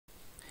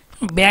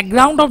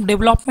Background of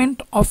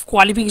development of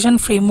qualification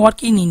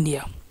framework in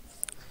India.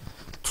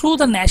 Through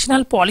the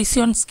National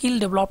Policy on Skill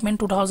Development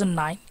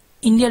 2009,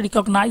 India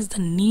recognized the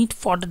need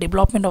for the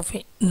development of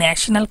a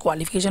national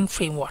qualification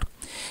framework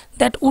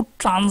that would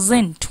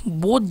transcend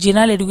both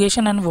general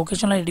education and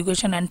vocational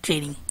education and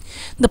training.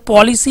 The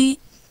policy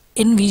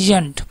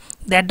envisioned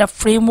that the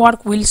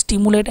framework will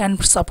stimulate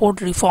and support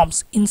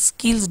reforms in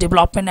skills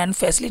development and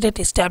facilitate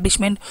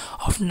establishment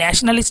of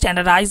nationally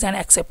standardized and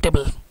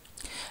acceptable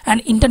and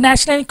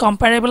internationally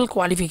comparable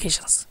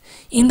qualifications.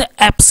 In the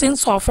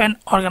absence of an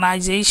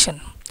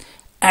organization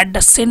at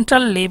the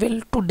central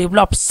level to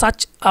develop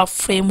such a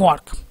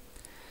framework,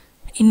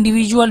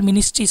 individual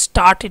ministries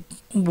started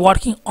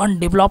working on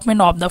development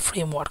of the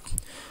framework,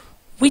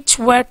 which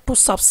were to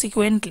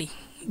subsequently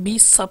be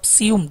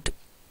subsumed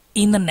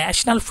in the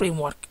national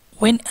framework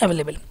when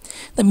available.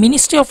 The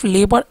Ministry of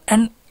Labour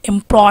and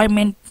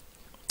Employment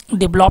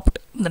developed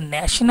the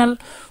National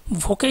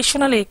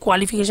Vocational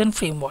Qualification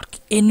Framework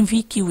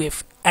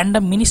 (NVQF), and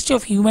the Ministry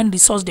of Human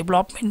Resource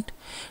Development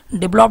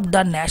developed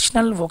the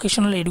National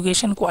Vocational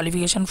Education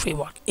Qualification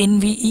Framework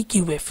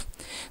 (NVEQF).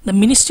 The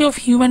Ministry of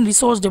Human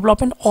Resource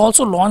Development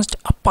also launched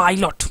a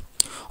pilot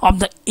of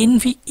the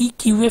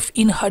NVEQF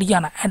in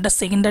Haryana at the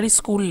secondary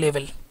school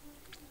level.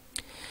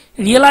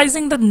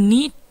 Realizing the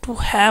need to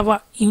have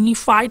a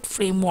unified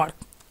framework,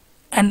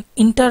 an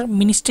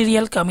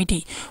inter-ministerial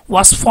committee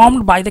was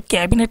formed by the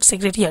Cabinet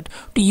Secretariat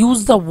to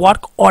use the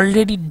work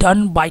already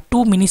done by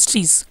two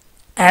ministries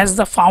as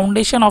the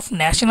foundation of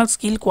National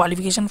Skill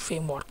Qualification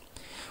Framework.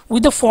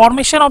 With the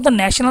formation of the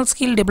National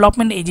Skill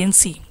Development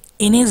Agency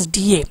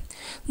 (NSDA),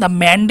 the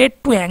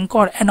mandate to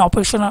anchor and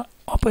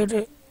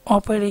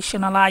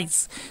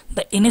operationalize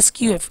the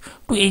NSQF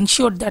to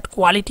ensure that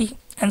quality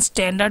and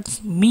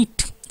standards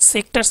meet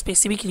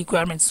sector-specific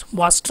requirements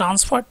was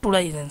transferred to the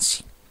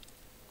agency.